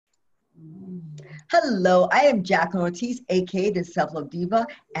Hello, I am Jacqueline Ortiz, aka the Self-Love Diva,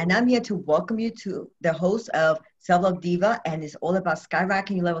 and I'm here to welcome you to the host of Self-Love Diva, and it's all about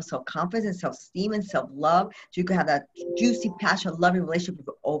skyrocketing your level of self-confidence and self-esteem and self-love so you can have that juicy, passionate, loving relationship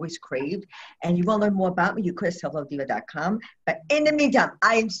you've always craved. And you want to learn more about me, you could at selflovediva.com. But in the meantime,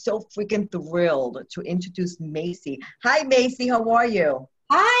 I am so freaking thrilled to introduce Macy. Hi, Macy, how are you?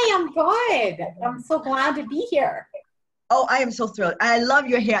 Hi, I'm good. I'm so glad to be here. Oh, I am so thrilled. I love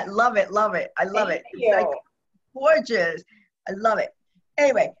your hair. Love it, love it. I love Thank it. It's like you. gorgeous. I love it.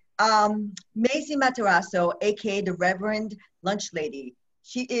 Anyway, Macy Matarasso, aka the Reverend Lunch Lady.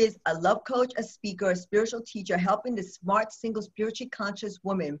 She is a love coach, a speaker, a spiritual teacher, helping the smart, single, spiritually conscious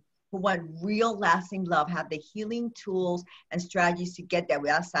women who want real, lasting love have the healing tools and strategies to get there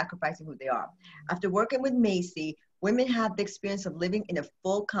without sacrificing who they are. After working with Macy, women have the experience of living in a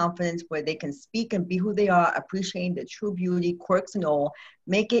full confidence where they can speak and be who they are, appreciating the true beauty, quirks, and all,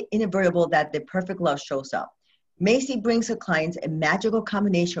 make it inevitable that the perfect love shows up. Macy brings her clients a magical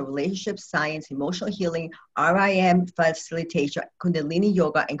combination of relationship science, emotional healing, RIM facilitation, Kundalini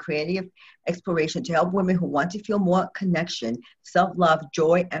yoga, and creative exploration to help women who want to feel more connection, self-love,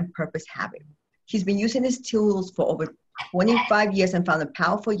 joy, and purpose habit. She's been using these tools for over 25 years and found a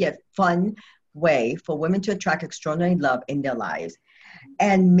powerful yet fun way for women to attract extraordinary love in their lives.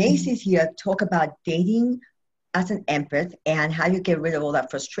 And Macy's here to talk about dating as an empath and how you get rid of all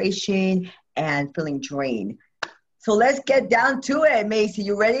that frustration and feeling drained. So let's get down to it, Macy.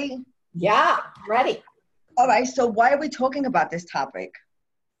 You ready? Yeah, ready. All right. So why are we talking about this topic?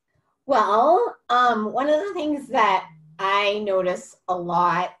 Well, one of the things that I notice a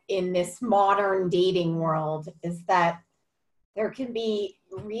lot in this modern dating world is that there can be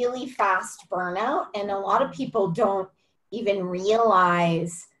really fast burnout, and a lot of people don't even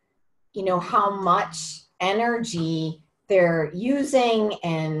realize, how much energy they're using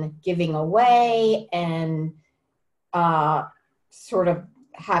and giving away and sort of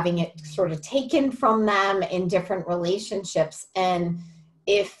having it sort of taken from them in different relationships. And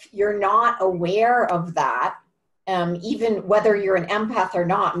if you're not aware of that, even whether you're an empath or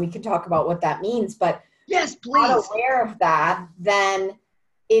not, and we can talk about what that means, but yes, not please. aware of that, then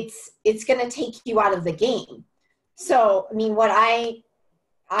it's going to take you out of the game. So, I mean, what I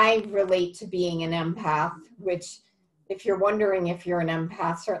relate to being an empath, which if you're wondering if you're an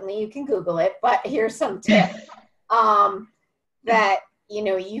empath, certainly you can Google it, but here's some tips. That,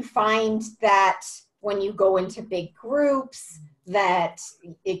 you find that when you go into big groups, that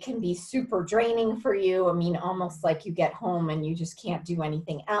it can be super draining for you. I mean, almost like you get home and you just can't do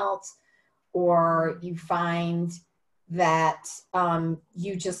anything else. Or you find that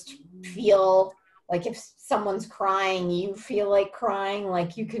you just feel like if someone's crying, you feel like crying,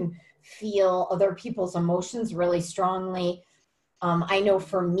 like you can feel other people's emotions really strongly. I know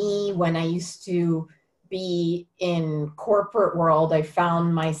for me, when I used to be in corporate world, I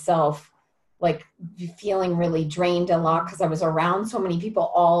found myself like feeling really drained a lot because I was around so many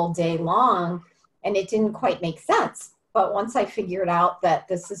people all day long, and it didn't quite make sense. But once I figured out that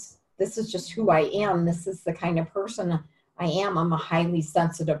this is just who I am, this is the kind of person I am. I'm a highly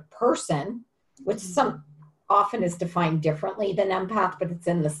sensitive person, which some often is defined differently than empath, but it's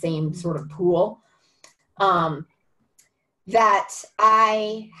in the same sort of pool. That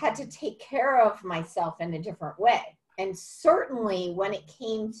I had to take care of myself in a different way. And certainly when it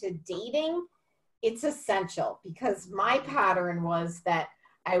came to dating, it's essential, because my pattern was that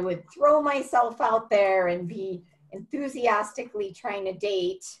I would throw myself out there and be enthusiastically trying to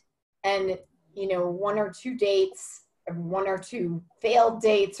date, and one or two dates, one or two failed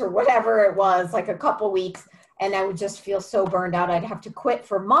dates or whatever it was, like a couple weeks, and I would just feel so burned out I'd have to quit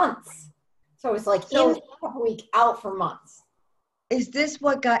for months. So it was like in a couple weeks, out for months. Is this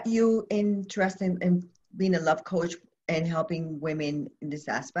what got you interested in being a love coach and helping women in this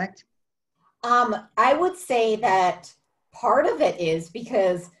aspect? I would say that part of it is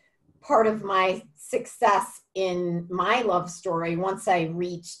because part of my success in my love story, once I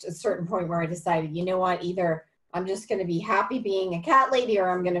reached a certain point where I decided, you know what, either I'm just going to be happy being a cat lady or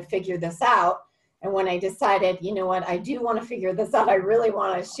I'm going to figure this out. And when I decided, you know what, I do want to figure this out, I really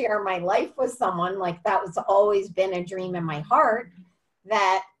want to share my life with someone, like that was always been a dream in my heart,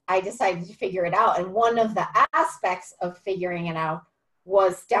 that I decided to figure it out. And one of the aspects of figuring it out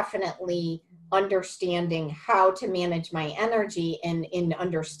was definitely understanding how to manage my energy. And in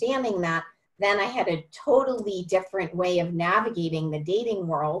understanding that, then I had a totally different way of navigating the dating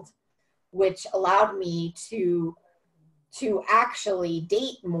world, which allowed me to actually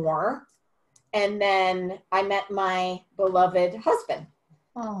date more. And then I met my beloved husband.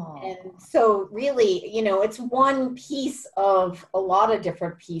 Oh, And so really, it's one piece of a lot of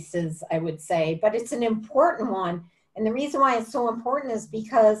different pieces, I would say, but it's an important one. And the reason why it's so important is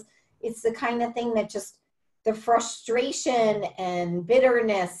because it's the kind of thing that just the frustration and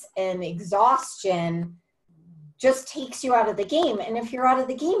bitterness and exhaustion just takes you out of the game. And if you're out of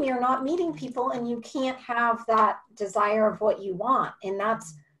the game, you're not meeting people and you can't have that desire of what you want. And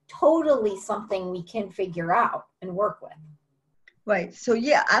that's totally something we can figure out and work with. right. So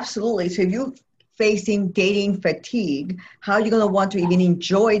yeah, absolutely. So if you're facing dating fatigue, how are you going to want to even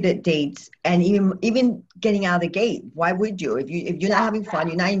enjoy the dates and even getting out of the gate? Why would you? If you're not having fun,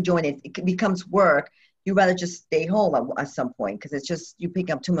 you're not enjoying it, it becomes work. You'd rather just stay home at some point because it's just you pick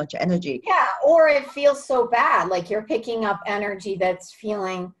up too much energy. Yeah, or it feels so bad, like you're picking up energy that's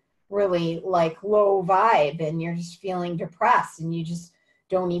feeling really like low vibe and you're just feeling depressed and you just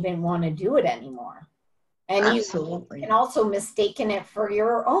don't even want to do it anymore. And you Absolutely. can also mistaken it for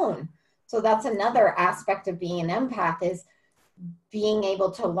your own. So that's another aspect of being an empath is being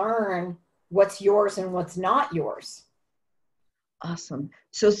able to learn what's yours and what's not yours. Awesome.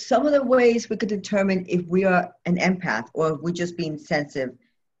 So some of the ways we could determine if we are an empath or if we're just being sensitive,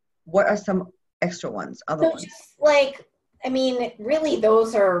 what are some extra ones, other So ones? just like, I mean, really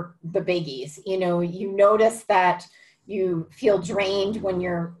those are the biggies. You notice that you feel drained when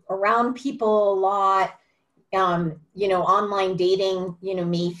you're around people a lot. Online dating,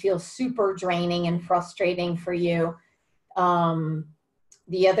 may feel super draining and frustrating for you.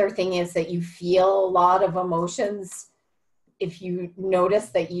 The other thing is that you feel a lot of emotions. If you notice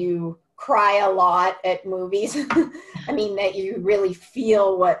that you cry a lot at movies, I mean, that you really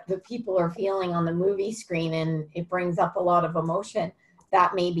feel what the people are feeling on the movie screen and it brings up a lot of emotion,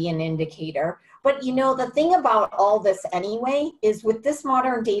 that may be an indicator. But the thing about all this anyway is with this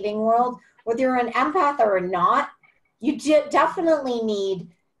modern dating world, whether you're an empath or not, you definitely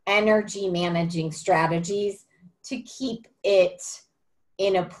need energy managing strategies to keep it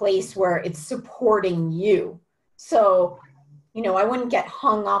in a place where it's supporting you. So, I wouldn't get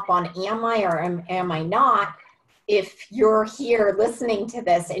hung up on am I or am I not. If you're here listening to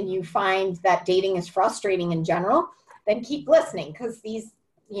this and you find that dating is frustrating in general, then keep listening because these,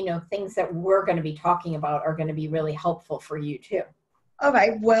 things that we're going to be talking about are going to be really helpful for you too. All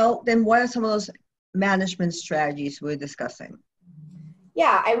right. Well, then what are some of those management strategies we're discussing?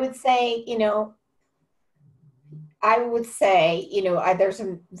 Yeah, I would say, there's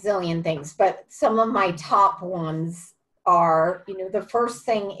a zillion things, but some of my top ones are, the first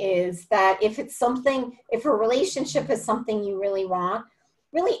thing is that if a relationship is something you really want,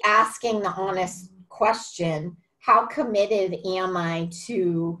 really asking the honest question, how committed am I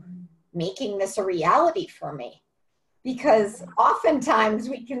to making this a reality for me? Because oftentimes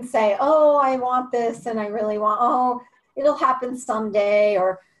we can say, oh, I want this and I really want, oh, it'll happen someday,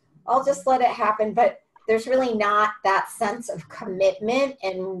 or I'll just let it happen. But there's really not that sense of commitment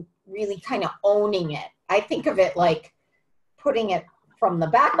and really kind of owning it. I think of it like putting it from the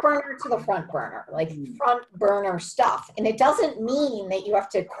back burner to the front burner, like front burner stuff. And it doesn't mean that you have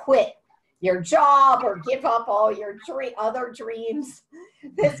to quit your job or give up all your other dreams.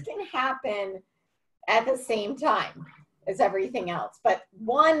 This can happen at the same time as everything else. But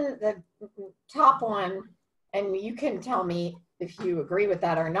the top one, and you can tell me if you agree with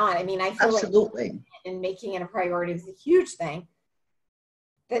that or not. I mean, I feel Absolutely. like in making it a priority is a huge thing.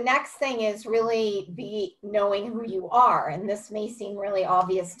 The next thing is really be knowing who you are. And this may seem really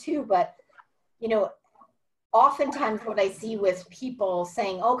obvious too, but oftentimes what I see with people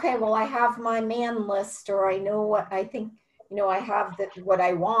saying, okay, well, I have my man list, or I know what I think, I have what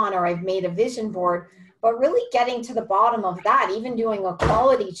I want, or I've made a vision board, but really getting to the bottom of that, even doing a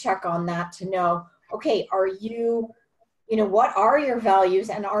quality check on that to know, okay, are you, what are your values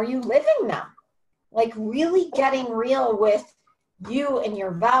and are you living them? Like really getting real with you and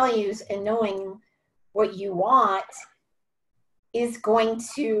your values and knowing what you want is going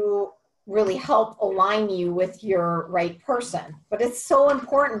to really help align you with your right person. But it's so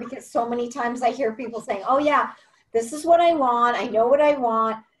important because so many times I hear people saying, oh yeah, this is what I want. I know what I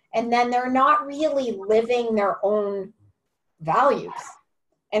want. And then they're not really living their own values.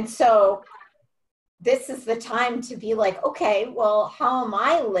 And so this is the time to be like, okay, well, how am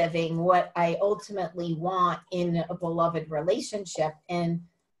I living what I ultimately want in a beloved relationship, and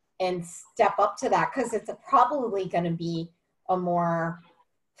step up to that, because it's probably going to be a more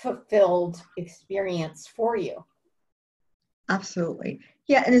fulfilled experience for you. Absolutely.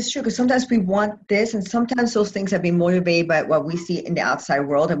 Yeah, and it's true because sometimes we want this, and sometimes those things have been motivated by what we see in the outside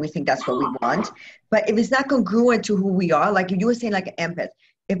world, and we think that's what we want. But if it's not congruent to who we are, like you were saying, like an empath,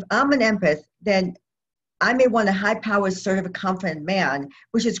 if I'm an empath, then I may want a high-powered, assertive, confident man,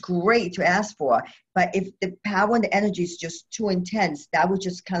 which is great to ask for. But if the power and the energy is just too intense, that would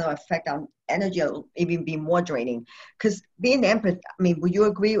just kind of affect our energy, or even be more draining. Because being empath, I mean, would you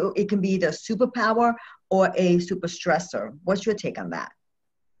agree it can be either a superpower or a super stressor? What's your take on that?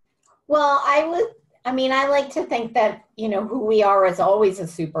 Well, I like to think that, who we are is always a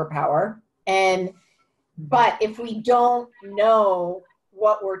superpower. But if we don't know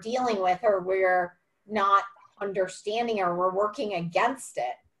what we're dealing with, or we're not understanding, or we're working against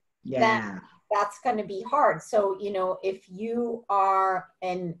it, then that's going to be hard. So, if you are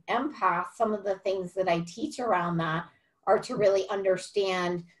an empath, some of the things that I teach around that are to really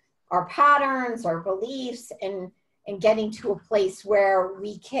understand our patterns, our beliefs, and getting to a place where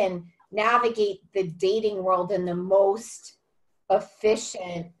we can navigate the dating world in the most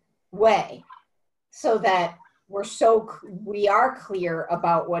efficient way, so that we are clear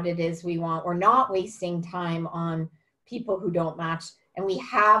about what it is we want. We're not wasting time on people who don't match, and we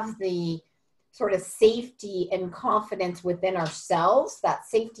have the sort of safety and confidence within ourselves, that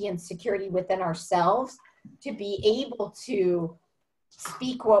safety and security within ourselves, to be able to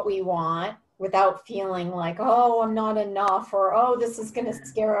speak what we want without feeling like, oh, I'm not enough, or, oh, this is going to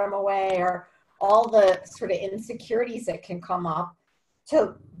scare them away, or all the sort of insecurities that can come up,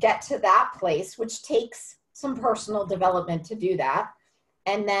 to get to that place, which takes some personal development to do that.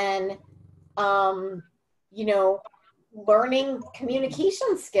 And then, learning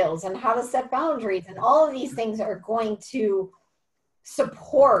communication skills and how to set boundaries, and all of these things are going to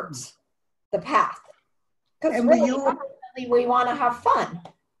support the path. Because really, ultimately, we want to have fun.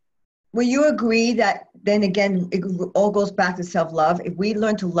 Will you agree that then again, it all goes back to self-love? If we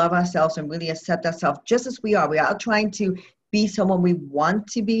learn to love ourselves and really accept ourselves just as we are trying to be someone we want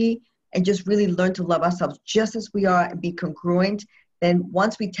to be, and just really learn to love ourselves just as we are and be congruent, then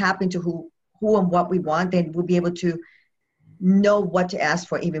once we tap into who and what we want, then we'll be able to know what to ask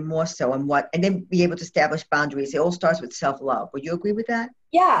for even more so, and then be able to establish boundaries. It all starts with self-love. Would you agree with that?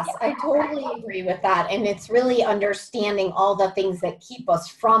 Yes, I totally agree with that. And it's really understanding all the things that keep us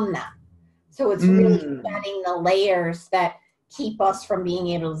from that. So it's really setting the layers that keep us from being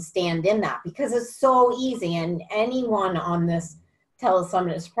able to stand in that, because it's so easy. And anyone on this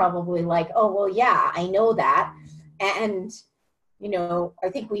telesummit is probably like, oh, well, yeah, I know that. And, I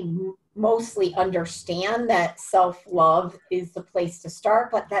think we mostly understand that self-love is the place to start,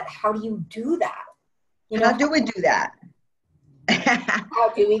 but how do you do that? How do we do that? How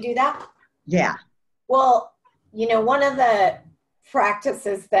do we do that? Yeah. Well, one of the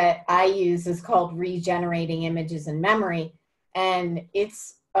practices that I use is called regenerating images in memory. And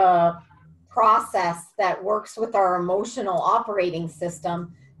it's a process that works with our emotional operating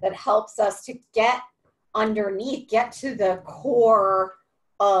system that helps us to get to the core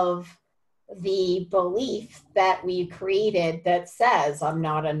of the belief that we created that says I'm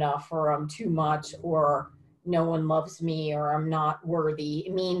not enough, or I'm too much, or no one loves me, or I'm not worthy.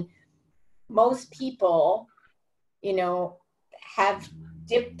 I mean, most people, have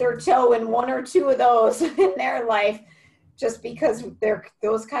dipped their toe in one or two of those in their life, just because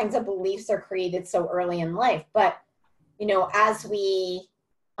those kinds of beliefs are created so early in life. But, as we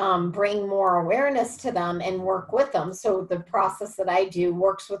bring more awareness to them and work with them, so the process that I do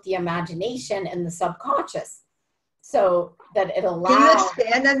works with the imagination and the subconscious, so that it allows. Can you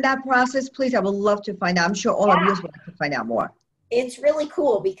expand on that process, please? I would love to find out. I'm sure all of you would like to find out more. It's really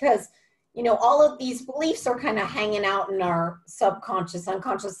cool because, all of these beliefs are kind of hanging out in our subconscious,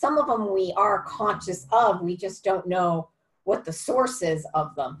 unconscious. Some of them we are conscious of, we just don't know what the source is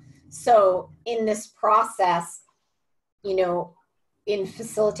of them. So in this process, in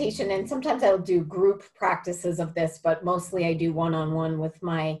facilitation, and sometimes I'll do group practices of this, but mostly I do one-on-one with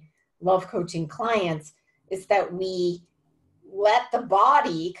my love coaching clients, is that we let the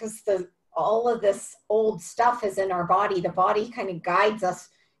body, because all of this old stuff is in our body, the body kind of guides us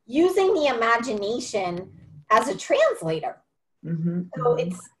using the imagination as a translator.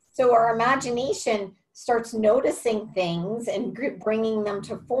 So our imagination starts noticing things and bringing them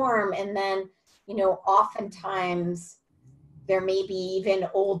to form. And then, oftentimes there may be even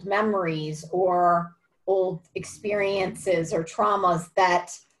old memories or old experiences or traumas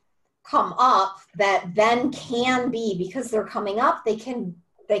that come up that then can be, because they're coming up, they can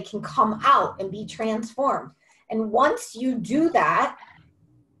come out and be transformed. And once you do that,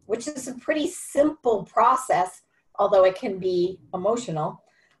 which is a pretty simple process, although it can be emotional,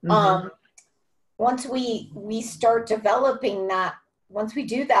 once we start developing that, once we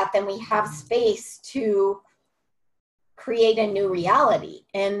do that, then we have space to create a new reality.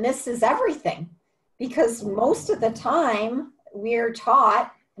 And this is everything, because most of the time we're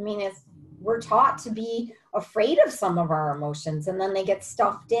taught, we're taught to be afraid of some of our emotions, and then they get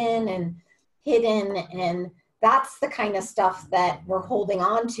stuffed in and hidden. And that's the kind of stuff that we're holding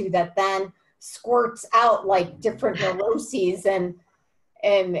on to that then squirts out like different neuroses, and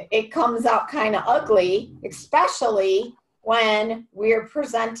it comes out kind of ugly, especially when we're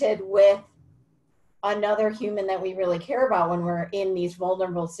presented with another human that we really care about when we're in these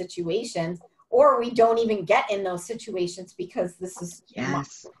vulnerable situations, or we don't even get in those situations because this is too much.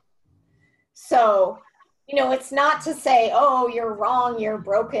 So, you know, it's not to say, oh, you're wrong, you're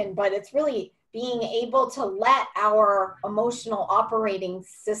broken, but it's really being able to let our emotional operating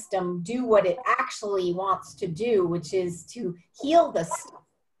system do what it actually wants to do, which is to heal this stuff.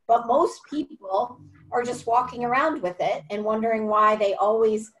 But most people are just walking around with it and wondering why they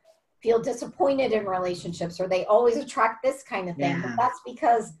always feel disappointed in relationships, or they always attract this kind of thing. But that's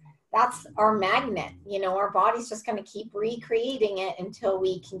because that's our magnet. You know, our body's just going to keep recreating it until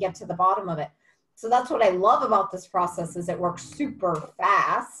we can get to the bottom of it. So that's what I love about this process, is it works super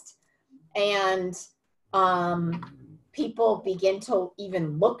fast, and people begin to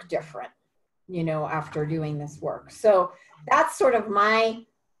even look different, you know, after doing this work. So that's sort of my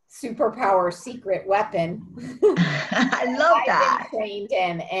superpower secret weapon. I love that. I've been trained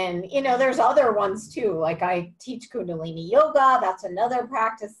in, and you know, there's other ones too. Like I teach Kundalini yoga. That's another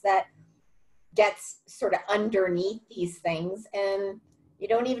practice that gets sort of underneath these things, and you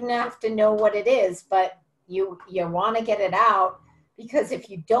don't even have to know what it is, but you want to get it out. Because if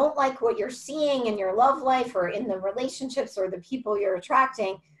you don't like what you're seeing in your love life or in the relationships or the people you're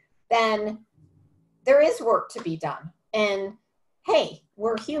attracting, then there is work to be done. And hey,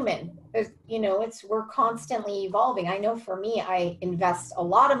 we're human. You know, we're constantly evolving. I know for me, I invest a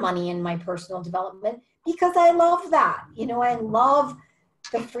lot of money in my personal development because I love that. You know, I love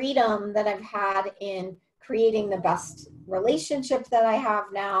the freedom that I've had in creating the best relationship that I have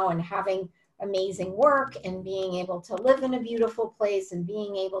now, and having amazing work, and being able to live in a beautiful place, and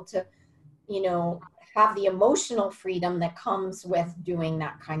being able to, you know, have the emotional freedom that comes with doing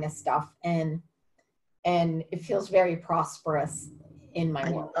that kind of stuff. And it feels very prosperous in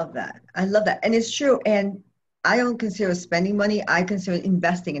my world. I love that. I love that. And it's true. And I don't consider spending money. I consider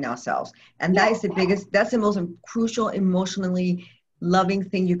investing in ourselves. And that is the biggest, that's the most crucial, emotionally loving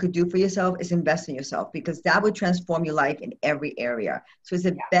thing you could do for yourself, is invest in yourself, because that would transform your life in every area. So it's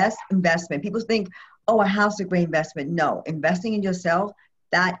the best investment. People think, oh, a house is a great investment. No, investing in yourself,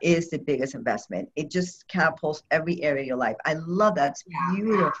 that is the biggest investment. It just catapults every area of your life. I love that. It's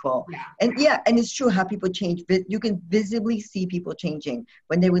beautiful. And and it's true how people change. You can visibly see people changing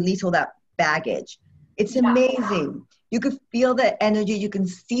when they release all that baggage. It's amazing. You can feel the energy. You can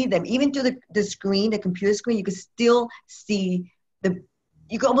see them. Even through the screen, the computer screen, you can still see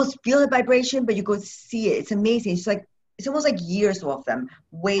you can almost feel the vibration, but you go see it. It's amazing. It's almost like years off them,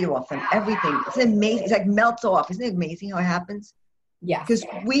 weight off them, everything. It's amazing. It's like melts off. Isn't it amazing how it happens? Yes. Because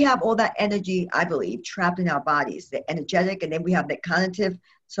we have all that energy, I believe, trapped in our bodies, the energetic, and then we have the cognitive.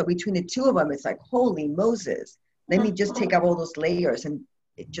 So between the two of them, it's like, holy Moses. Let me just take out all those layers, and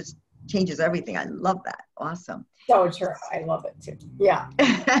it just changes everything. I love that. Awesome. So true. I love it too. Yeah.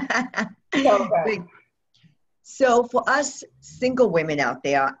 So good. So for us single women out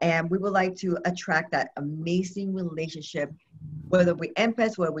there, and we would like to attract that amazing relationship, whether we're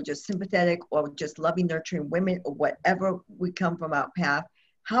empaths, whether we're just sympathetic, or just loving, nurturing women, or whatever we come from our path,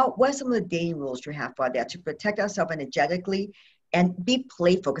 what are some of the dating rules you have for that to protect ourselves energetically and be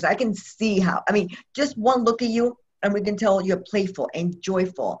playful? Because I can see how, I mean, just one look at you and we can tell you're playful and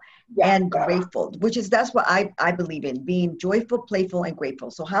joyful and grateful, that's what I believe in, being joyful, playful, and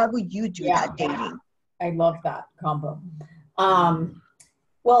grateful. So how would you do that dating? I love that combo.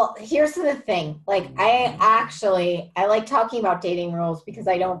 Well, here's the thing. Like, I like talking about dating rules because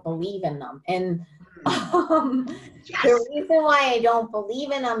I don't believe in them. And the reason why I don't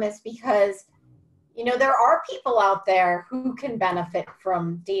believe in them is because, you know, there are people out there who can benefit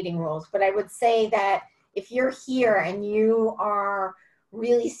from dating rules. But I would say that if you're here and you are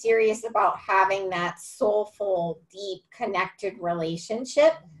really serious about having that soulful, deep, connected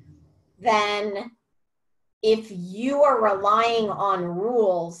relationship, then if you are relying on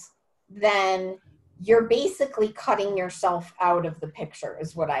rules, then you're basically cutting yourself out of the picture,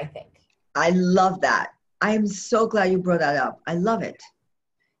 is what I think. I love that. I'm so glad you brought that up. I love it.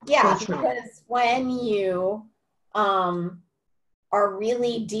 Yeah, so because when you are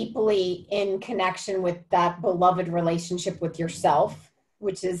really deeply in connection with that beloved relationship with yourself,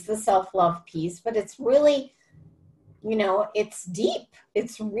 which is the self-love piece, but it's really, you know, it's deep.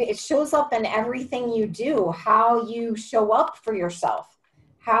 It shows up in everything you do, how you show up for yourself,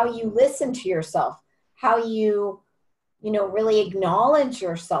 how you listen to yourself, how you know, really acknowledge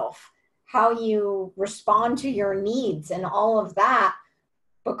yourself, how you respond to your needs, and all of that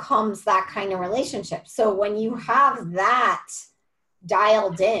becomes that kind of relationship. So when you have that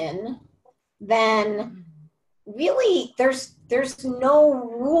dialed in, then really there's no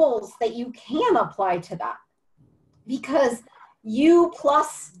rules that you can apply to that, because you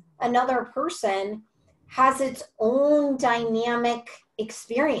plus another person has its own dynamic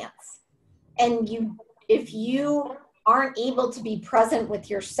experience. And if you aren't able to be present with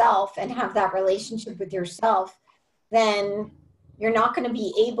yourself and have that relationship with yourself, then you're not going to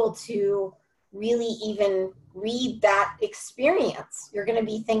be able to really even read that experience. You're going to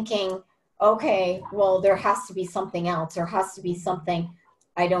be thinking, okay, well, there has to be something else. There has to be something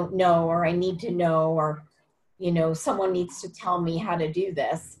I don't know, or I need to know, or, someone needs to tell me how to do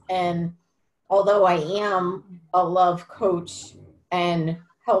this. And although I am a love coach and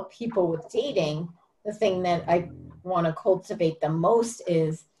help people with dating, the thing that I want to cultivate the most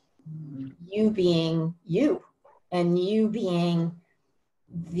is you being you, and you being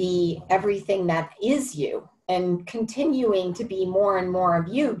the everything that is you, and continuing to be more and more of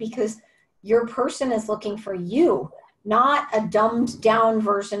you, because your person is looking for you, not a dumbed down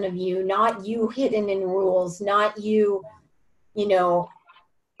version of you, not you hidden in rules, not you,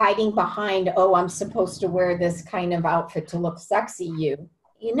 hiding behind, oh, I'm supposed to wear this kind of outfit to look sexy,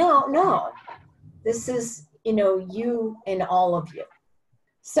 no, this is, you and all of you.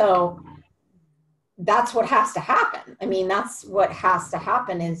 So that's what has to happen. I mean, that's what has to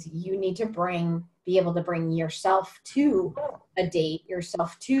happen, is you need to be able to bring yourself to a date,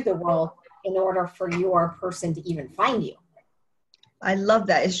 yourself to the world, in order for your person to even find you. I love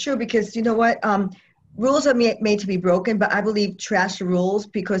that. It's true, because you know what? Rules are made to be broken, but I believe trash the rules,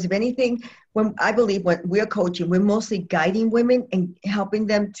 because if anything, when we're coaching, we're mostly guiding women and helping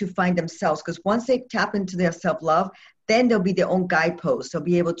them to find themselves. Because once they tap into their self-love, then they'll be their own guideposts. They'll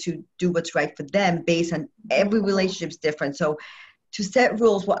be able to do what's right for them based on every relationship's different. So to set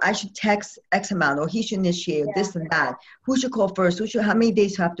rules, well, I should text X amount, or he should initiate, or this and that. Who should call first? How many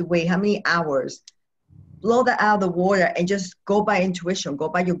days do I have to wait? How many hours? Blow that out of the water and just go by intuition, go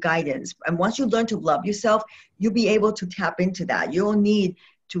by your guidance. And once you learn to love yourself, you'll be able to tap into that. You don't need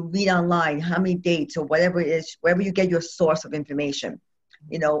to read online how many dates or whatever it is, wherever you get your source of information.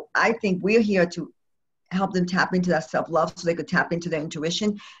 I think we're here to help them tap into that self-love, so they could tap into their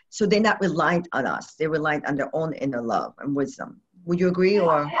intuition, so they're not reliant on us. They're reliant on their own inner love and wisdom. Would you agree?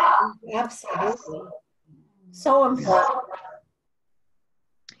 Or absolutely. So important.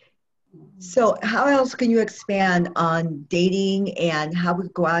 So how else can you expand on dating and how we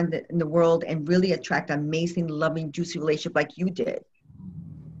go out in the world and really attract an amazing, loving, juicy relationship like you did?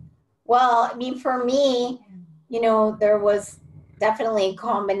 Well, I mean, for me, there was definitely a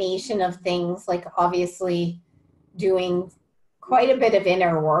combination of things, like obviously doing quite a bit of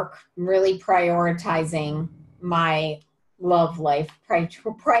inner work, really prioritizing my love life,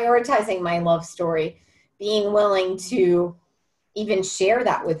 prioritizing my love story, being willing to even share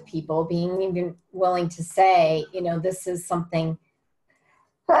that with people, being even willing to say, this is something.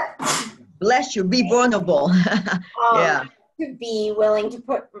 Bless you, be vulnerable. Yeah. To be willing to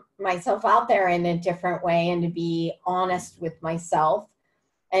put myself out there in a different way, and to be honest with myself,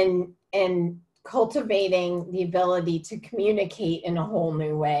 and cultivating the ability to communicate in a whole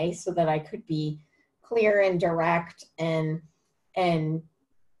new way, so that I could be clear and direct, and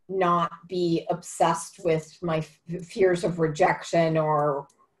not be obsessed with my fears of rejection or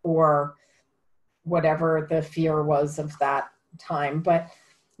whatever the fear was of that time, but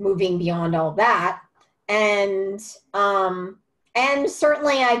moving beyond all that. And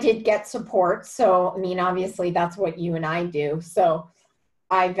certainly I did get support. So, I mean, obviously that's what you and I do. So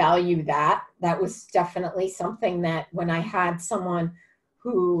I value that. That was definitely something that when I had someone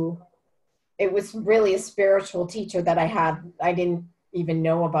it was really a spiritual teacher that I had. I didn't even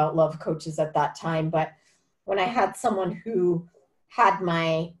know about love coaches at that time, but when I had someone who had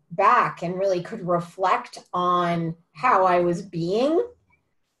my back and really could reflect on how I was being,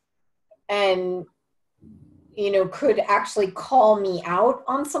 and could actually call me out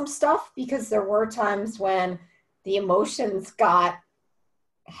on some stuff, because there were times when the emotions got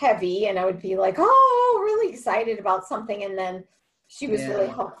heavy and I would be like, oh, really excited about something, and then she was really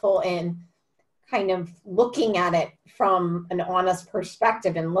helpful in kind of looking at it from an honest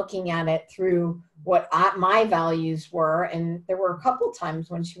perspective, and looking at it through what my values were. And there were a couple times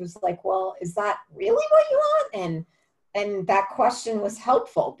when she was like, well, is that really what you want? And that question was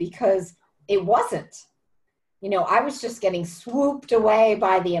helpful, because it wasn't. I was just getting swooped away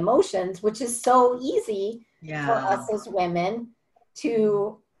by the emotions, which is so easy for us as women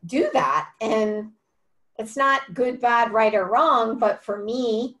to do that. And it's not good, bad, right, or wrong, but for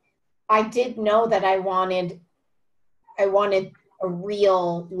me, I did know that I wanted a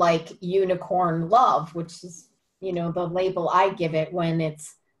real like unicorn love, which is, you know, the label I give it when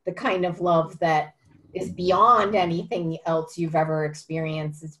it's the kind of love that is beyond anything else you've ever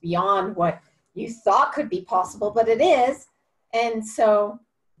experienced. It's beyond what you thought could be possible, but it is. And so,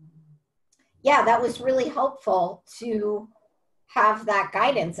 yeah, that was really helpful to have that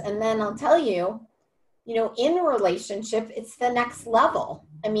guidance. And then I'll tell you, you know, in a relationship, it's the next level.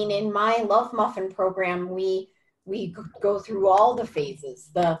 I mean, in my Love Muffin program, we go through all the phases,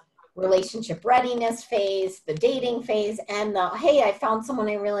 the relationship readiness phase, the dating phase, and the, hey, I found someone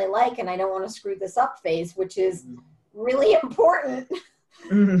I really like and I don't want to screw this up phase, which is really important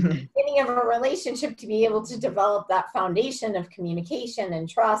beginning of a relationship to be able to develop that foundation of communication and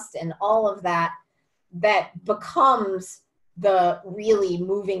trust and all of that, that becomes the really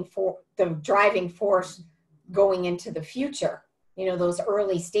the driving force going into the future. You know, those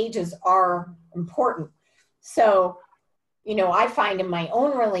early stages are important. So, you know, I find in my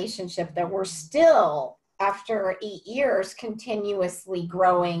own relationship that we're still, after 8 years, continuously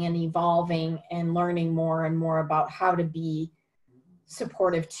growing and evolving and learning more and more about how to be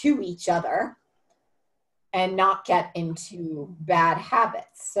supportive to each other and not get into bad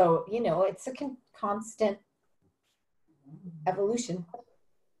habits. So, you know, it's a constant evolution.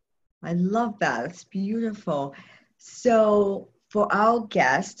 I love that. It's beautiful. So for our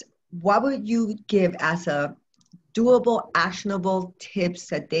guest, what would you give as a doable, actionable tips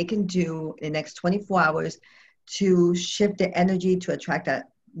that they can do in the next 24 hours to shift their energy to attract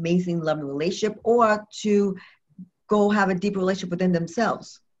that amazing, loving relationship, or to go have a deep relationship within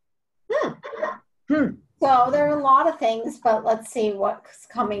themselves? So there are a lot of things, but let's see what's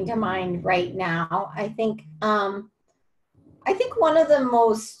coming to mind right now. I think one of the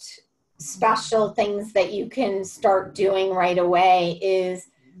most special things that you can start doing right away is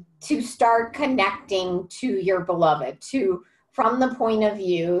to start connecting to your beloved, from the point of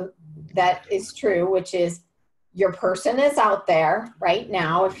view that is true, which is your person is out there right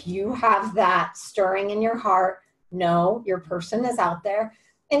now. If you have that stirring in your heart, know your person is out there,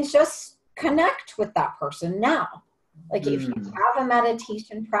 and just connect with that person now. Like if you have a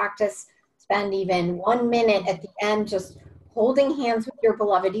meditation practice, spend even 1 minute at the end just holding hands with your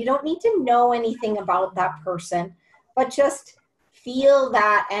beloved. You don't need to know anything about that person, but just feel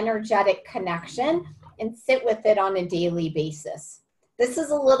that energetic connection and sit with it on a daily basis. This is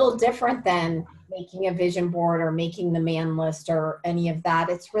a little different than making a vision board or making the man list or any of that.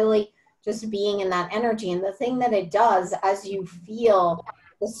 It's really just being in that energy. And the thing that it does, as you feel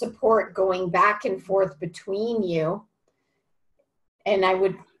the support going back and forth between you, and I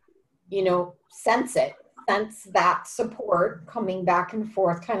would, you know, sense that support coming back and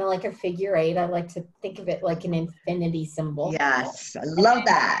forth, kind of like a figure eight. I like to think of it like an infinity symbol. Yes, I love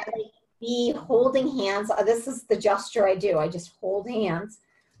that. Be holding hands. This is the gesture I do. I just hold hands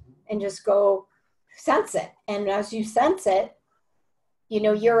and just go sense it. And as you sense it, you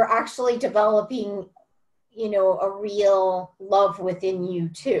know, you're actually developing, you know, a real love within you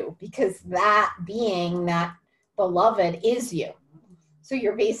too, because that being, that beloved, is you. So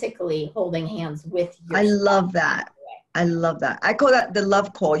you're basically holding hands with yourself. I love that. I love that. I call that the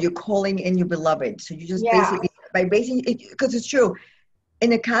love call. You're calling in your beloved. So you just basically, by basing it, because it's true.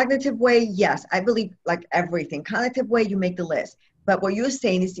 In a cognitive way, yes, I believe like everything. Cognitive way, you make the list. But what you're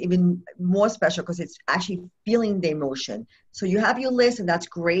saying is even more special because it's actually feeling the emotion. So you have your list and that's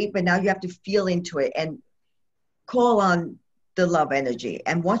great, but now you have to feel into it and call on the love energy.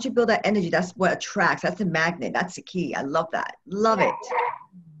 And once you build that energy, that's what attracts. That's the magnet. That's the key. I love that. Love it.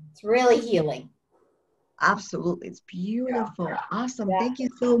 It's really healing. Absolutely. It's beautiful. Awesome. Thank you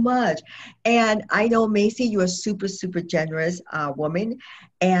so much. And I know, Macy, you're a super, super generous woman,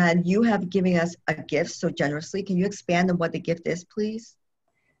 and you have given us a gift so generously. Can you expand on what the gift is, please?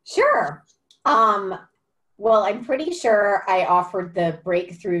 Sure. Well, I'm pretty sure I offered the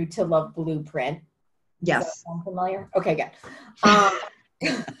Breakthrough to Love Blueprint. Yes. Does that sound familiar? Okay, good.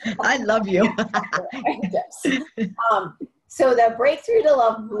 I love you. So the Breakthrough to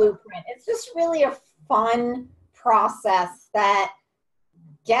Love Blueprint, it's just really a fun process that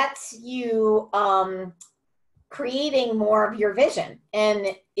gets you creating more of your vision.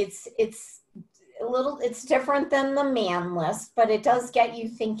 And it's different than the man list, but it does get you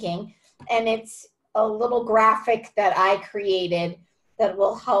thinking. And it's a little graphic that I created that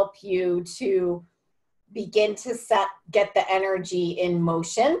will help you to begin to get the energy in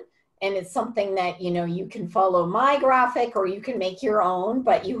motion. And it's something that, you know, you can follow my graphic or you can make your own,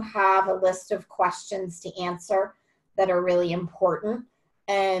 but you have a list of questions to answer that are really important.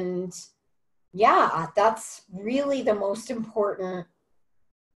 And yeah, that's really the most important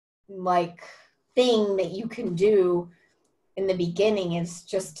like thing that you can do in the beginning is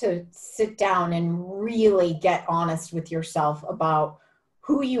just to sit down and really get honest with yourself about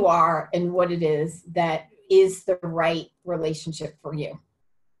who you are and what it is that is the right relationship for you.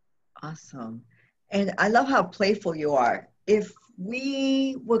 Awesome. And I love how playful you are. If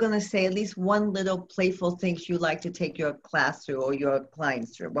we were going to say at least one little playful things you like to take your class through or your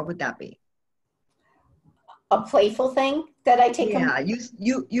clients through, what would that be? A playful thing that I take them. Yeah,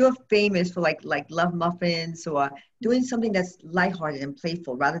 you're famous for like love muffins or doing something that's lighthearted and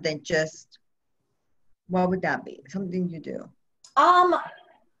playful rather than just, what would that be? Something you do.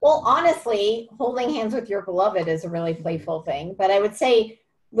 Well, honestly, holding hands with your beloved is a really playful thing, but I would say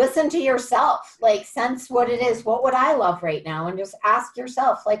listen to yourself, like sense what it is. What would I love right now? And just ask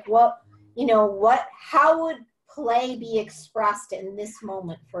yourself, like, how would play be expressed in this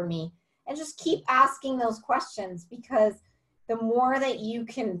moment for me? And just keep asking those questions, because the more that you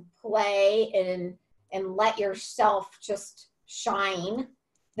can play and let yourself just shine,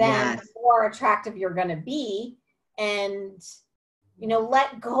 then Yes. the more attractive you're going to be. And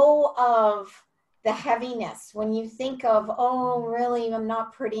let go of the heaviness. When you think of, oh, really, I'm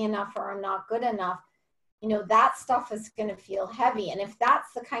not pretty enough or I'm not good enough, that stuff is going to feel heavy. And if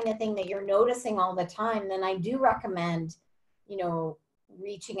that's the kind of thing that you're noticing all the time, then I do recommend,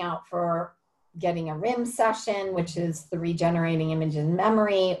 reaching out for getting a RIM session, which is the regenerating image and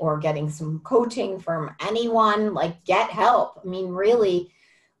memory, or getting some coaching from anyone. Like, get help. I mean, really,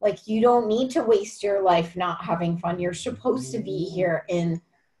 like, you don't need to waste your life not having fun. You're supposed to be here in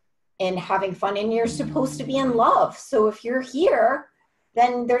having fun, and you're supposed to be in love. So if you're here,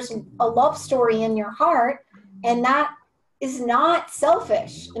 then there's a love story in your heart, and that is not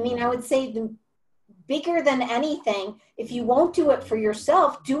selfish. I mean, I would say the bigger than anything, if you won't do it for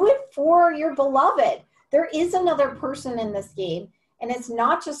yourself, do it for your beloved. There is another person in this game, and it's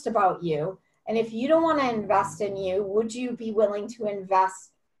not just about you. And if you don't want to invest in you, would you be willing to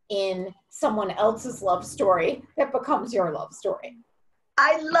invest in someone else's love story that becomes your love story?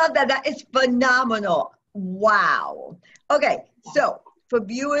 I love that. That is phenomenal. Wow. Okay, so for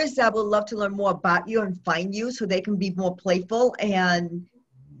viewers that would love to learn more about you and find you so they can be more playful and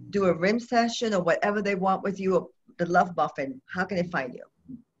do a RIM session or whatever they want with you, the Love Muffin, how can they find you?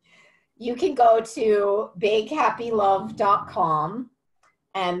 You can go to bighappylove.com,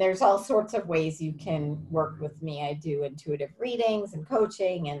 and there's all sorts of ways you can work with me. I do intuitive readings and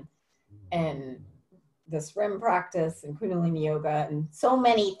coaching and this RIM practice and Kundalini yoga and so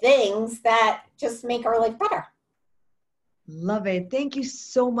many things that just make our life better. Love it. Thank you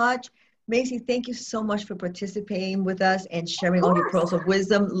so much. Macy, thank you so much for participating with us and sharing all your pearls of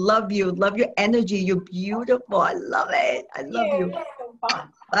wisdom. Love you. Love your energy. You're beautiful. I love it. I love you. Fun.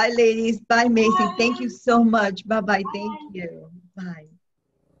 Bye, ladies. Bye, Macy. Bye. Thank you so much. Bye-bye. Thank you. Bye.